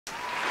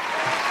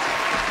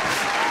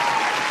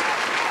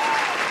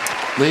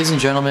Ladies and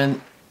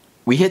gentlemen,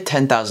 we hit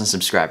 10,000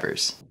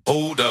 subscribers.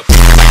 Hold up.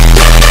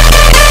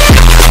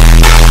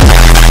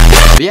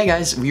 But yeah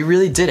guys, we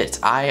really did it.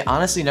 I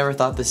honestly never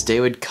thought this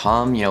day would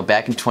come. You know,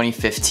 back in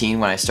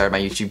 2015 when I started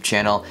my YouTube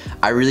channel,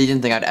 I really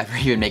didn't think I'd ever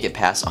even make it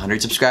past 100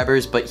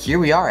 subscribers, but here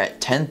we are at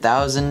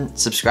 10,000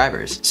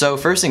 subscribers. So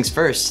first things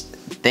first,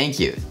 thank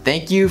you.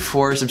 Thank you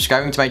for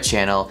subscribing to my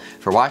channel,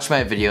 for watching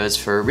my videos,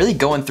 for really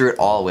going through it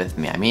all with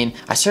me. I mean,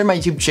 I started my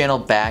YouTube channel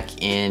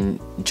back in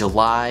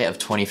July of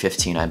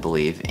 2015, I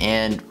believe,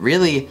 and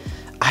really,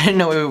 I didn't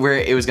know where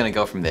it was gonna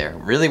go from there.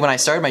 Really, when I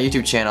started my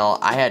YouTube channel,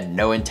 I had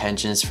no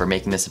intentions for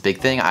making this a big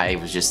thing. I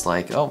was just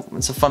like, oh,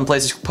 it's a fun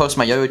place to post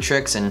my yo-yo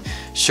tricks and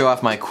show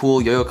off my cool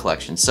yo-yo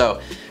collection.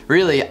 So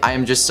really, I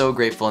am just so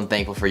grateful and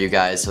thankful for you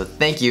guys. So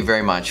thank you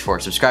very much for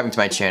subscribing to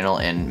my channel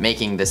and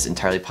making this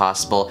entirely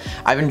possible.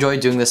 I've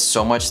enjoyed doing this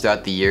so much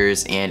throughout the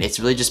years, and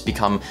it's really just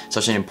become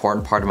such an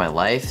important part of my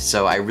life.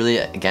 So I really,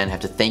 again,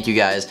 have to thank you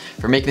guys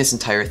for making this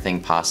entire thing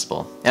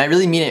possible. And I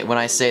really mean it when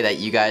I say that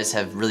you guys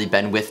have really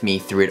been with me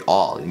through it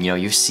all. You know,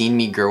 you've seen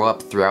me grow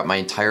up throughout my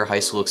entire high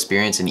school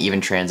experience and even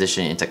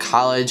transition into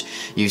college.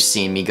 You've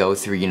seen me go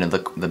through, you know,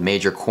 the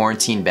major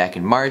quarantine back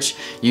in March.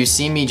 You've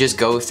seen me just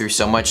go through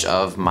so much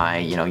of my,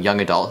 you know, young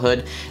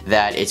adulthood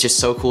that it's just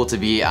so cool to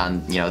be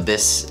on, you know, at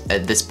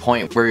this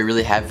point where we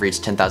really have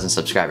reached 10,000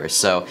 subscribers.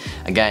 So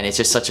again, it's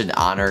just such an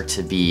honor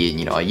to be,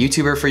 you know, a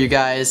YouTuber for you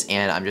guys,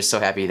 and I'm just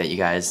so happy that you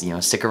guys, you know,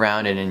 stick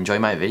around and enjoy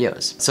my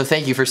videos. So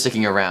thank you for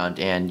sticking around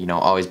and, you know,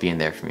 always being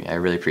there for me. I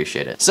really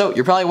appreciate it. So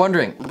you're probably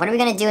wondering, what are we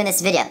gonna do in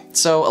this video?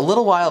 So a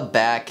little while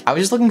back, I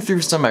was just looking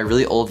through some of my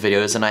really old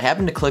videos and I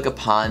happened to click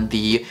upon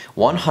the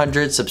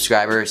 100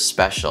 subscriber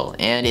special.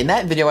 And in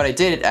that video, what I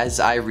did is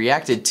I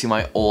reacted to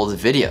my old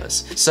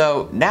videos.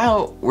 So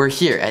now we're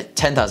here at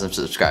 10,000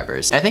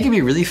 subscribers. And I think it'd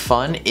be really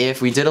fun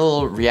if we did a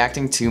little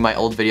reacting to my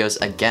old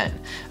videos again.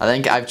 I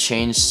think I've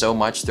changed so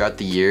much throughout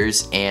the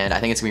years, and I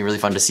think it's gonna be really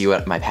fun to see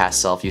what my past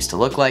self used to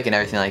look like and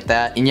everything like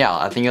that. And yeah,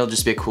 I think it'll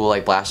just be a cool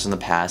like blast from the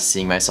past,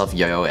 seeing myself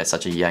yo-yo at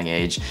such a young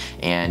age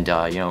and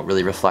you know,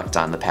 really reflect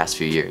on the past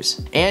few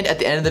years. And at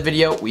the end of the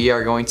video, we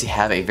are going to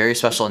have a very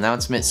special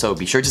announcement, so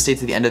be sure to stay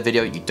to the end of the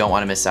video. You don't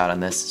want to miss out on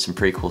this. Some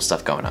pretty cool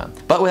stuff going on.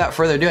 But without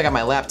further ado, I got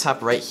my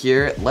laptop right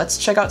here. Let's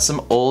check out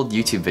some old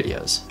YouTube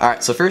videos.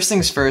 Alright, so first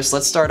things first,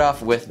 let's start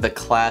off with the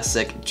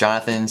classic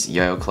Jonathan's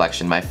Yo-Yo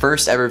Collection, my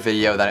first ever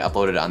video that I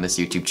uploaded on this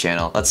YouTube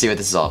channel. Let's see what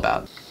this is all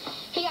about.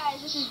 Hey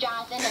guys, this is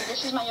Jonathan and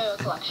this is my yo-yo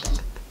collection.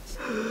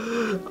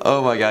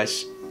 Oh my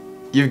gosh.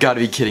 You've got to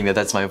be kidding that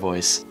that's my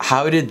voice.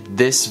 How did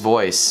this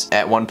voice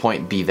at one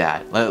point be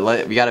that?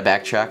 We gotta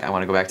backtrack. I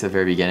want to go back to the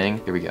very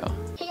beginning. Here we go.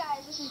 Hey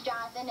guys, this is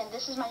Jonathan and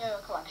this is my yo-yo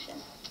collection.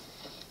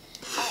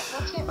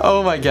 Let's get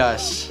Oh my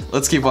gosh.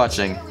 Let's keep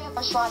watching. Here we have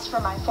our slots for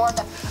my 4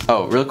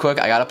 Oh, real quick,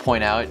 I gotta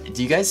point out,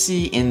 do you guys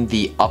see in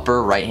the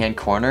upper right hand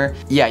corner?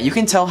 Yeah, you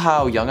can tell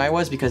how young I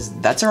was because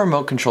that's a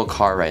remote control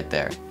car right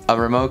there. A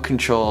remote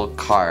control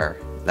car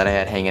that I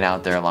had hanging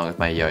out there along with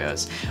my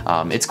yo-yos.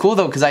 It's cool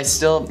though because I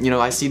still, you know,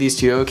 I see these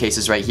 2 yo-yo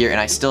cases right here and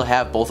I still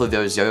have both of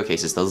those yo-yo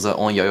cases. Those are the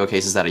only yo-yo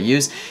cases that I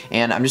use,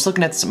 and I'm just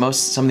looking at some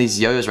of these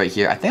yo-yos right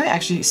here. I think I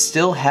actually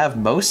still have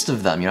most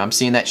of them. You know, I'm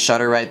seeing that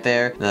Shutter right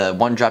there, the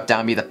one drop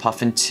down B, the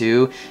Puffin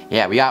 2.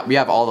 Yeah, we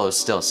have all those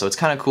still, so it's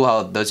kind of cool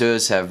how those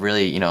yo-yos have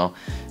really, you know,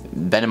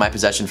 been in my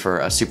possession for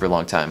a super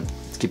long time.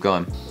 Let's keep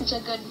going. It's a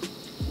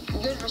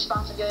good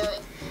responsive yo-yo.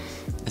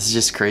 This is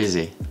just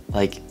crazy.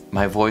 Like,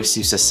 my voice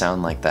used to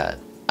sound like that.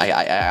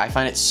 I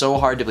find it so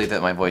hard to believe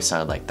that my voice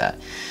sounded like that.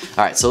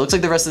 Alright, so it looks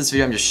like the rest of this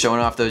video I'm just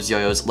showing off those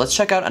yo-yos. Let's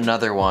check out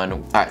another one.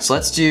 Alright, so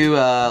let's do,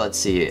 let's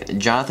see,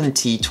 Jonathan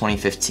T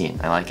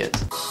 2015. I like it.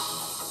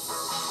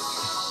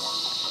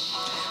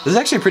 This is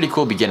actually a pretty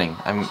cool beginning.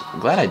 I'm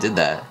glad I did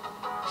that.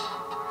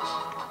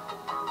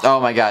 Oh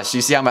my gosh,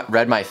 you see how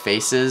red my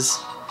face is?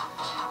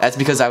 That's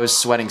because I was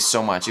sweating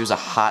so much. It was a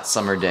hot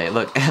summer day.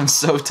 Look, I'm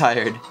so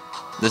tired.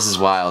 This is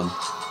wild.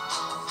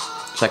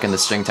 Checking the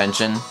string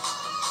tension.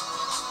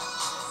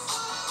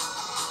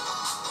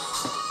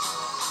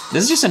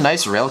 This is just a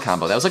nice rail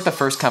combo. That was like the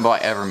first combo I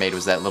ever made,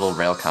 was that little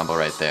rail combo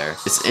right there.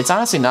 It's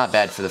honestly not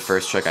bad for the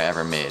first trick I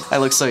ever made. I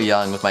look so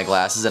young with my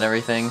glasses and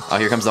everything. Oh,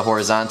 here comes the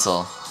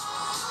horizontal.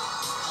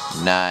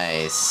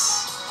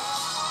 Nice.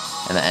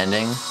 And the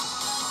ending.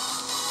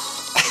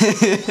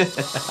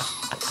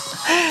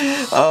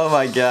 Oh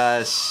my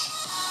gosh.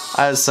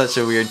 I was such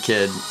a weird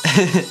kid.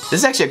 This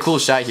is actually a cool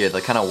shot here, the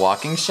kind of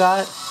walking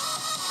shot.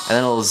 And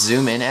then a little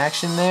zoom in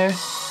action there.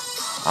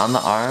 On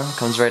the arm,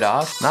 comes right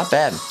off. Not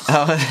bad.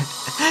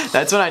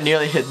 That's when I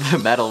nearly hit the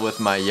metal with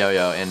my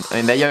yo-yo, and I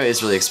mean that yo-yo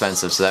is really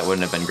expensive, so that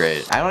wouldn't have been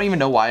great. I don't even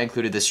know why I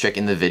included this trick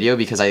in the video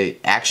because I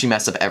actually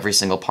messed up every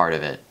single part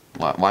of it.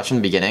 Watch from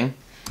the beginning.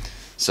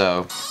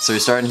 So we're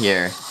starting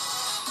here.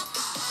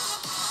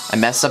 I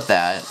messed up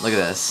that. Look at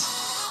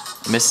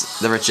this.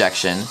 Missed the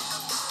rejection.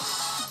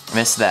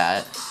 Missed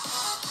that.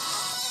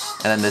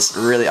 And then this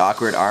really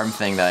awkward arm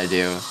thing that I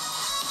do.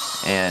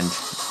 And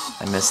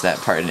I missed that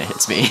part and it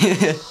hits me.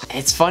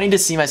 It's funny to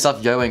see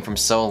myself yo-yoing from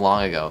so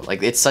long ago.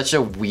 Like, it's such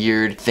a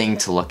weird thing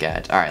to look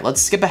at. All right,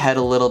 let's skip ahead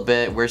a little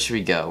bit. Where should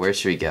we go? Where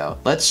should we go?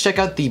 Let's check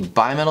out the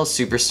Bimetal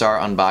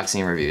Superstar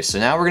unboxing review. So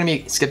now we're gonna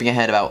be skipping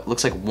ahead about,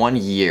 looks like 1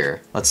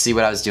 year. Let's see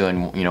what I was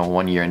doing, you know,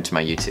 1 year into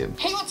my YouTube.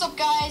 Hey, what's up,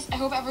 guys? I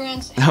hope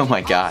everyone's... Oh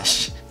my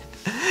gosh.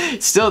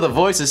 Still, the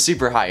voice is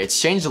super high.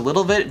 It's changed a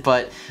little bit,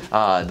 but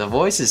the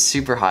voice is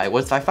super high.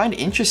 What I find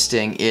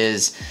interesting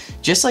is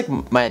just like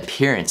my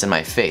appearance and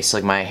my face.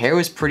 Like, my hair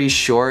was pretty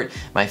short.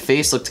 My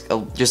face looked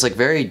just like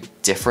very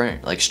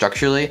different, like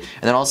structurally.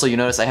 And then also you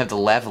notice I have the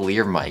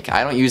lavalier mic.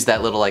 I don't use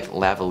that little like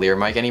lavalier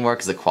mic anymore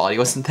because the quality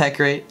wasn't that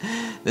great.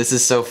 This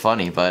is so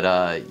funny,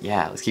 but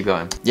yeah, let's keep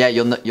going. Yeah,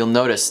 you'll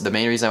notice the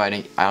main reason I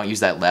don't use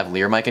that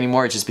lavalier mic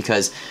anymore is just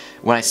because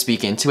when I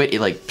speak into it, it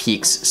like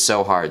peaks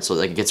so hard. So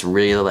like it gets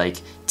really like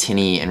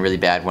tinny and really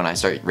bad when I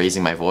start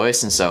raising my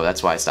voice, and so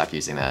that's why I stopped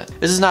using that.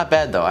 This is not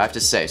bad though, I have to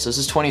say. So this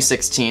is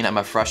 2016, I'm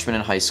a freshman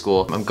in high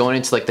school. I'm going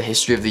into like the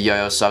history of the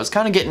yo-yo, so I was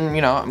kind of getting,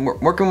 you know, I'm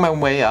working my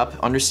way up,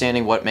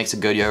 understanding what makes a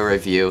good yo-yo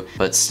review,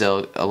 but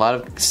still a lot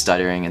of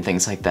stuttering and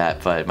things like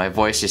that, but my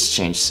voice just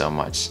changed so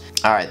much.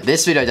 Alright,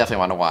 this video I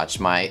definitely want to watch,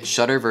 my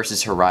Shutter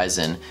versus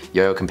Horizon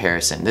yo-yo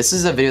comparison. This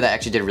is a video that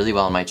actually did really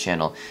well on my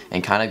channel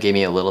and kind of gave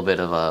me a little bit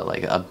of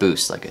a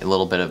boost, like a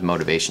little bit of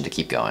motivation to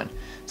keep going.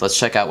 So let's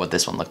check out what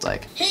this one looked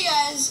like. Hey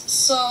guys,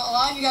 so a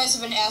lot of you guys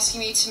have been asking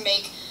me to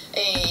make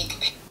a...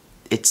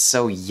 It's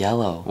so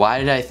yellow. Why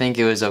did I think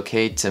it was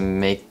okay to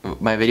make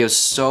my videos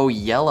so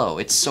yellow?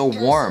 It's so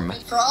warm.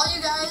 For all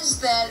you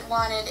guys that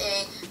wanted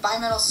a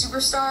Bimetal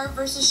Superstar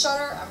versus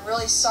Shutter, I'm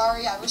really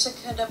sorry. I wish I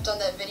could have done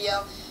that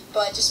video,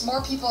 but just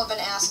more people have been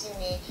asking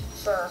me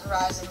for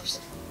Horizon versus...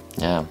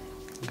 Yeah,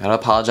 gotta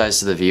apologize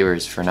to the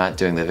viewers for not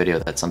doing the video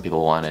that some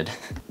people wanted.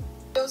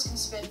 Videos can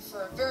spin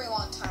for a very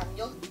long time.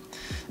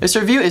 This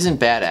review isn't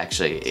bad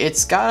actually.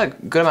 It's got a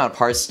good amount of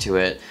parts to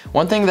it.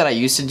 One thing that I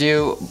used to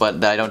do,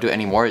 but that I don't do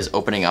anymore, is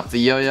opening up the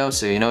yo-yo.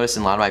 So you notice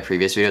in a lot of my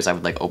previous videos, I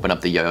would like open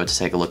up the yo-yo to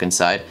take a look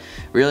inside.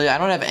 Really, I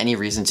don't have any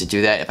reason to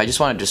do that. If I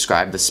just want to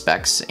describe the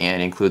specs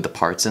and include the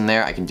parts in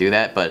there, I can do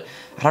that, but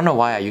I don't know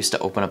why I used to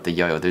open up the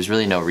yo-yo. There's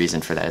really no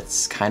reason for that.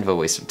 It's kind of a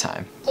waste of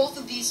time. Both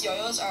of these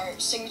yo-yos are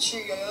signature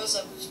yo-yos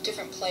of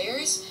different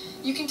players.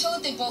 You can tell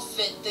that they both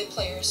fit the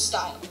players'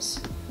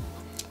 styles.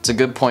 It's a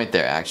good point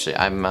there, actually.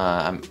 I'm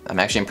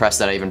actually impressed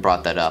that I even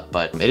brought that up,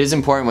 but it is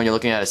important when you're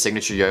looking at a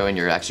signature yo-yo and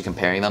you're actually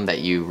comparing them that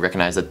you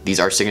recognize that these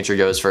are signature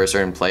yo-yos for a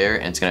certain player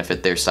and it's gonna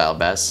fit their style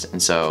best,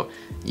 and so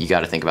you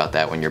gotta think about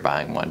that when you're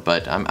buying one.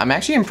 But I'm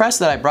actually impressed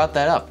that I brought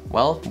that up.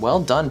 Well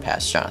done,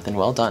 Past Jonathan,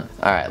 well done.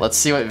 All right, let's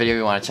see what video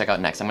we wanna check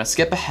out next. I'm gonna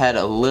skip ahead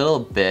a little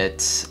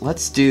bit.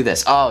 Let's do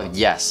this. Oh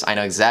yes, I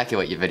know exactly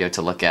what video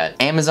to look at.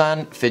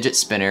 Amazon fidget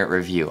spinner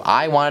review.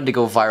 I wanted to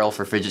go viral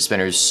for fidget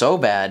spinners so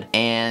bad,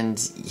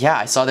 and yeah,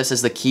 I saw this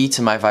as the key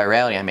to my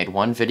virality. I made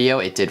one video,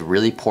 it did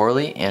really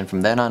poorly, and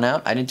from then on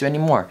out, I didn't do any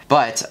more.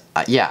 But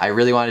yeah, I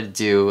really wanted to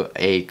do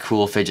a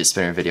cool fidget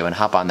spinner video and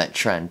hop on that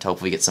trend to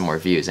hopefully get some more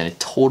views, and it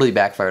totally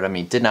backfired on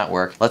me. It did not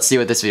work. Let's see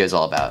what this video is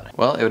all about.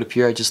 Well, it would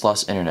appear I just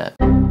lost internet.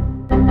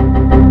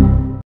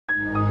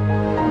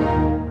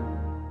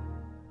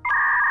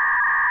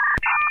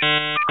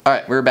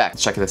 Alright, we're back.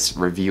 Let's check this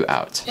review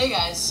out. Hey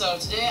guys, so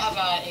today I've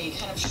got a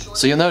kind of short...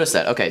 So you'll notice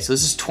that. Okay, so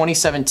this is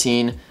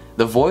 2017.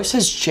 The voice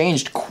has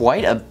changed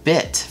quite a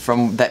bit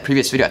from that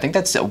previous video. I think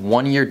that's a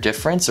 1 year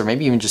difference, or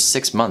maybe even just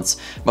 6 months.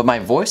 But my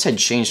voice had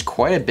changed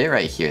quite a bit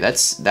right here.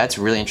 That's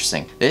really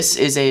interesting. This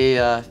is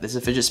a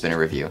fidget spinner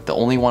review, the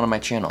only one on my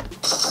channel.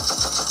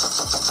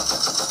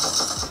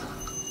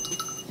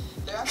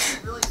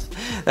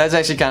 That's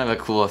actually kind of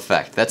a cool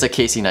effect. That's a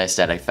Casey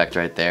Neistat effect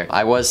right there.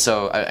 I mean,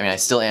 I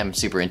still am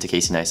super into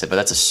Casey Neistat, but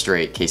that's a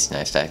straight Casey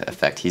Neistat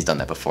effect. He's done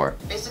that before.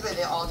 Basically,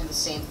 they all do the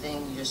same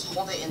thing. You just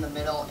hold it in the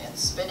middle and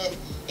spin it,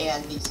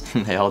 and these...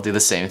 They all do the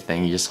same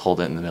thing. You just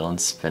hold it in the middle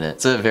and spin it.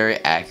 It's a very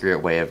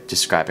accurate way of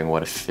describing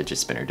what a fidget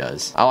spinner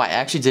does. Oh, I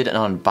actually did an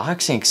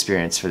unboxing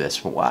experience for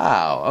this.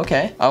 Wow,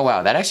 okay. Oh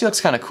wow, that actually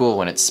looks kind of cool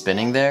when it's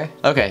spinning there.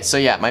 Okay, so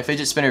yeah, my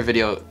fidget spinner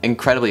video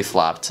incredibly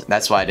flopped.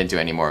 That's why I didn't do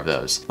any more of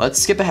those. Let's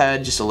skip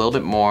ahead just a little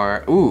bit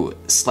more. Ooh,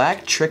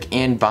 slack trick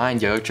and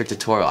bind yo-yo trick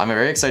tutorial. I'm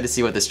very excited to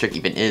see what this trick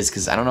even is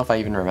because I don't know if I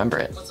even remember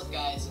it. What's up,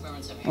 guys?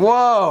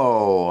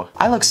 Whoa!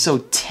 I look so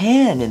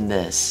tan in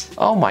this.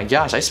 Oh my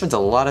gosh, I spent a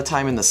lot of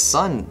time in the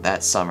sun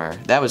that summer.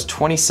 That was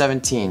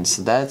 2017,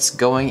 so that's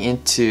going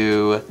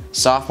into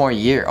sophomore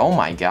year. Oh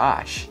my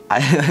gosh.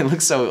 I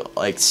look so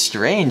like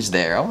strange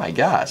there. Oh my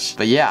gosh.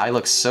 But yeah, I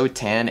look so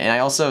tan, and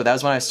that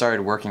was when I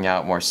started working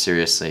out more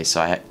seriously.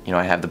 So I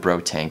have the bro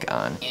tank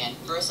on. And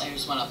first, I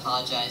just want to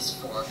apologize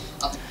for...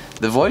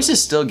 The voice is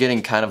still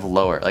getting kind of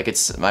lower. Like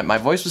my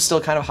voice was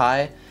still kind of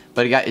high,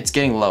 but it's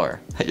getting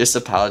lower. I just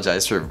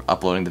apologize for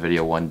uploading the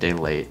video 1 day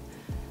late.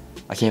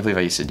 I can't believe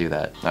I used to do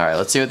that. Alright,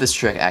 let's see what this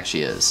trick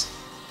actually is.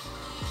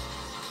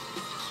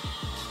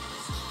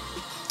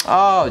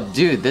 Oh,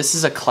 dude, this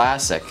is a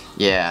classic.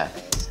 Yeah,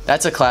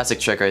 that's a classic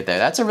trick right there.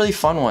 That's a really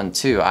fun one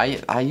too.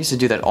 I used to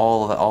do that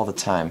all the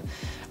time.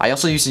 I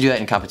also used to do that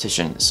in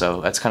competition, so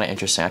that's kind of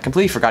interesting. I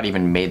completely forgot I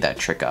even made that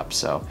trick up,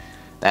 so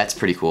That's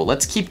pretty cool.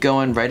 Let's keep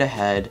going right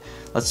ahead.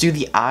 Let's do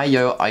the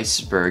YoYoJoe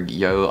Iceberg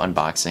yo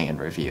unboxing and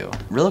review.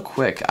 Real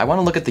quick, I want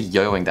to look at the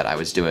yo-yoing that I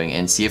was doing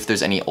and see if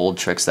there's any old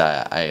tricks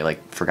that I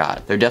like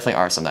forgot. There definitely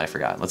are some that I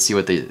forgot. Let's see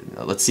what the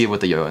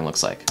yo-yoing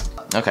looks like.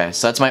 Okay,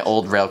 so that's my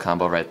old rail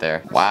combo right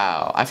there.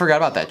 Wow, I forgot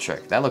about that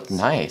trick. That looked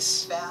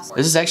nice.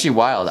 This is actually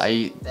wild.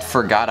 I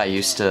forgot I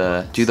used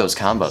to do those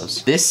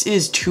combos. This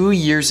is 2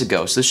 years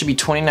ago, so this should be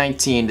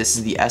 2019. This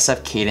is the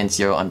SF Cadence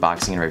yo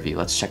unboxing and review.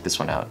 Let's check this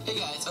one out. Hey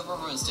guys, hope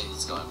everyone's day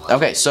is going well.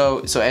 Okay,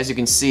 so as you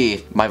can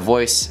see, my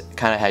voice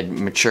kind of had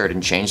matured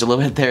and changed a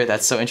little bit there.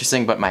 That's so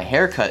interesting, but my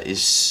haircut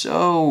is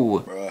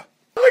so... Bruh.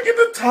 Look at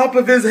the top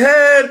of his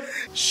head!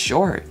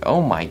 Short.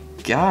 Oh my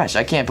gosh,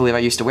 I can't believe I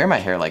used to wear my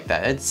hair like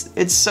that.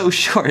 It's so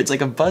short, it's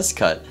like a buzz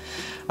cut.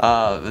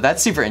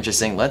 That's super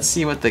interesting. Let's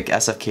see what the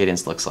SF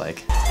Cadence looks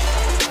like.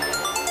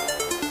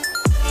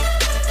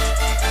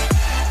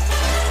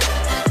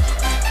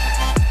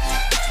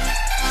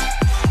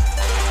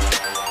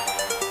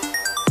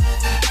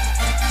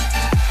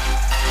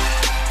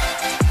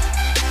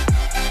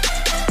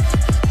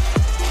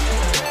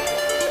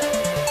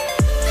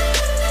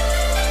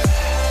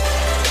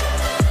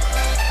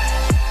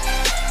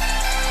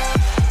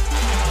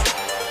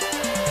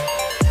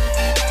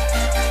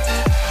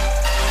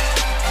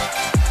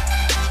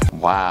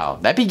 Wow,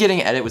 that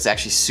beginning edit was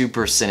actually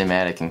super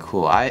cinematic and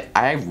cool. I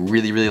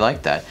really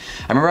liked that.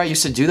 I remember I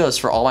used to do those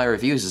for all my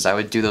reviews, is I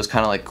would do those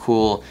kind of like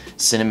cool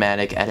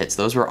cinematic edits.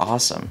 Those were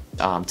awesome.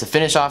 To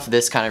finish off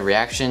this kind of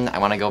reaction, I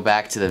want to go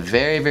back to the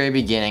very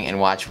beginning and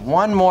watch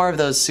one more of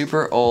those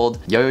super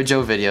old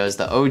YoYoJoe videos,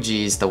 the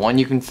OGs, the one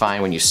you can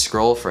find when you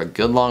scroll for a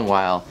good long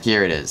while.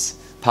 Here it is.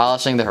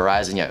 Polishing the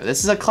Horizon Yo.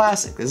 This is a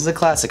classic. This is a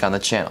classic on the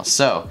channel.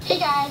 So, Hey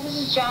guys, this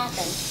is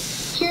Jonathan.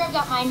 Here I've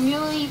got my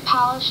newly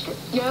polished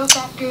Yo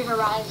Factory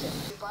Horizon.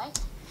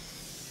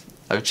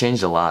 I've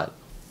changed a lot.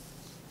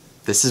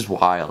 This is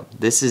wild.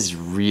 This is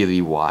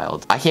really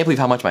wild. I can't believe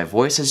how much my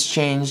voice has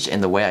changed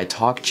and the way I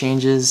talk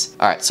changes.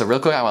 Alright, so real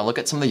quick, I want to look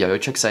at some of the yo-yo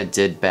tricks I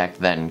did back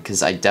then,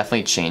 because I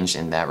definitely changed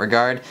in that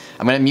regard.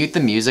 I'm going to mute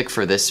the music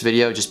for this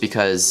video just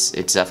because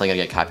it's definitely going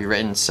to get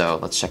copywritten, so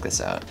let's check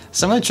this out.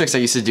 Some of the tricks I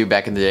used to do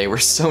back in the day were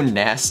so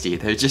nasty.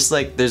 They're just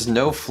like, there's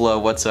no flow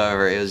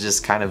whatsoever. It was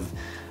just kind of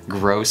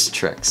gross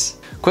tricks.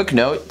 Quick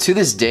note, to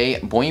this day,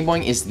 boing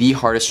boing is the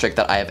hardest trick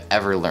that I have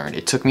ever learned.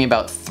 It took me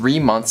about 3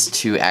 months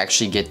to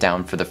actually get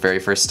down for the very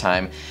first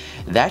time.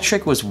 That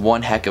trick was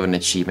one heck of an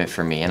achievement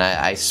for me, and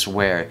I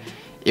swear,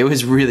 it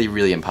was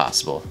really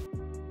impossible.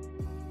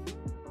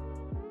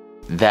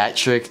 That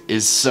trick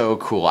is so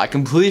cool. I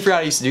completely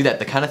forgot I used to do that.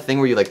 The kind of thing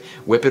where you like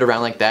whip it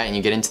around like that and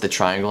you get into the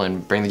triangle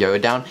and bring the yo-yo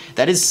down.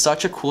 That is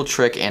such a cool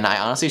trick, and I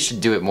honestly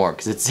should do it more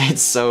because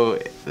it's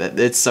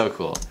so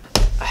cool.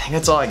 I think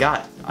that's all I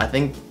got. I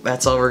think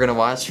that's all we're gonna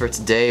watch for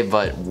today,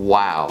 but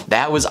wow.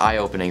 That was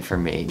eye-opening for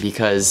me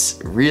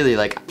because really,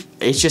 like,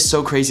 it's just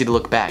so crazy to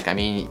look back. I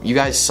mean, you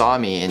guys saw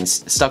me and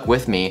stuck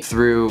with me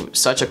through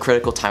such a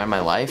critical time in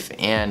my life,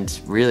 and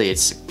really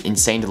it's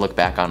insane to look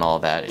back on all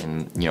that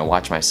and, you know,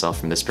 watch myself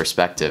from this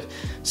perspective.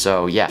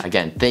 So yeah,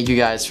 again, thank you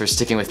guys for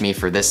sticking with me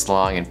for this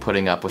long and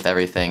putting up with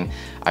everything.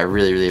 I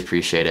really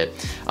appreciate it.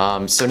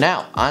 So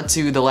now, on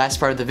to the last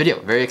part of the video.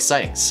 Very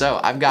exciting. So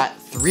I've got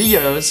 3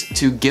 yo's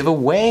to give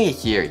away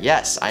here.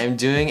 Yes, I am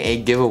doing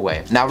a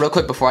giveaway. Now real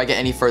quick, before I get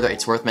any further,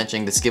 it's worth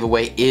mentioning this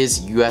giveaway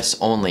is US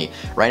only.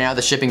 Right now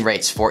the shipping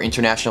rates for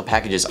international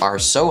packages are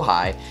so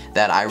high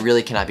that I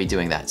really cannot be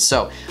doing that.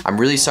 So I'm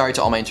really sorry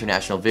to all my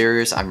international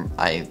viewers.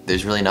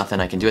 There's really nothing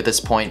I can do at this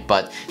point,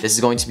 but this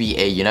is going to be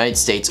a United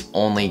States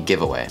only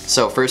giveaway.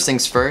 So first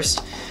things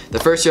first, the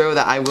first yo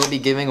that I will be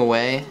giving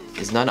away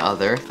is none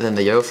other than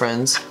the Yo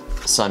Friends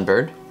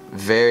Sunbird.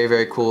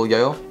 Very cool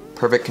yo,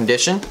 perfect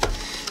condition.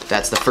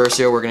 That's the first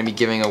yo we're gonna be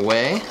giving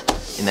away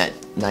in that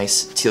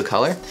nice teal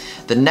color.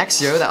 The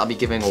next yo that I'll be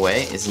giving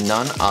away is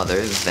none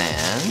other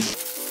than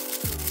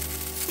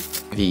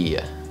the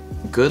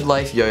Good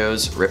Life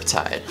Yo-Yo's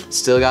Riptide.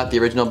 Still got the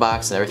original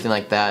box and everything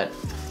like that.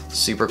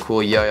 Super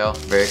cool yo-yo.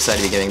 Very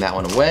excited to be giving that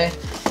one away.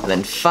 And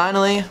then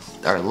finally,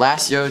 our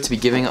last yo to be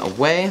giving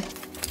away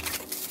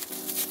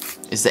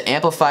is the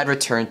Amplified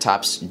Return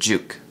Tops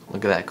Juke.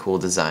 Look at that cool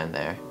design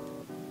there.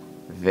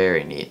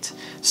 Very neat.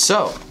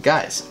 So,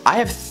 guys, I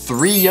have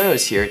 3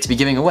 yo-yos here to be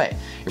giving away.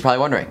 You're probably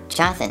wondering,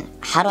 Jonathan,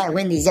 how do I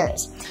win these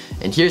yo-yos?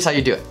 and here's how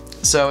you do it.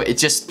 So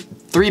it's just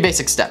 3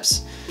 basic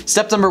steps.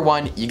 Step number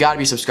 1, you gotta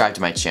be subscribed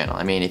to my channel.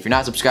 I mean, if you're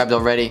not subscribed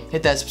already,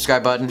 hit that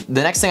subscribe button.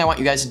 The next thing I want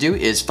you guys to do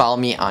is follow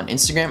me on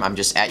Instagram. I'm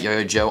just at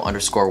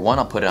YoYoJoe_1.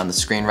 I'll put it on the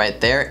screen right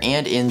there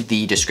and in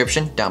the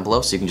description down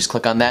below, so you can just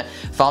click on that.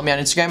 Follow me on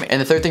Instagram.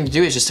 And the third thing to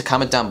do is just to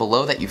comment down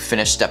below that you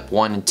finished step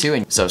 1 and 2.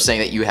 And so saying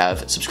that you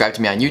have subscribed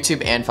to me on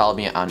YouTube and followed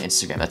me on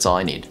Instagram. That's all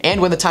I need.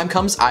 And when the time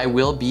comes, I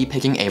will be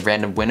picking a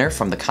random winner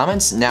from the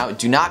comments. Now,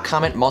 do not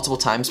comment multiple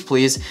times,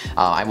 please.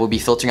 I will be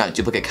filtering out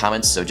duplicate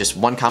comments, so just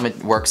one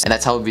comment works, and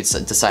that's how we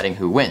decide deciding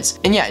who wins.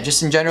 And yeah,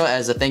 just in general,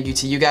 as a thank you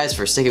to you guys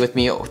for sticking with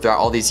me throughout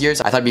all these years,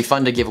 I thought it'd be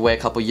fun to give away a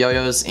couple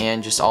yo-yos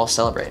and just all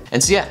celebrate.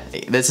 And so yeah,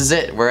 this is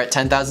it. We're at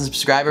 10,000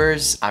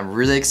 subscribers. I'm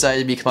really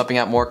excited to be pumping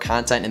out more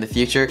content in the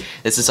future.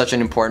 This is such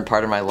an important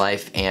part of my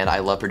life, and I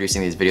love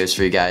producing these videos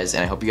for you guys,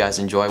 and I hope you guys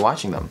enjoy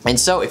watching them. And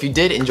so if you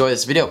did enjoy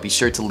this video, be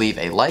sure to leave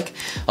a like.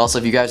 Also,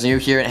 if you guys are new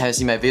here and haven't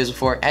seen my videos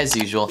before, as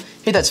usual,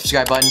 hit that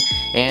subscribe button,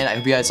 and I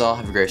hope you guys all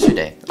have a great rest of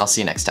your day. I'll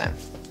see you next time.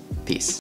 Peace.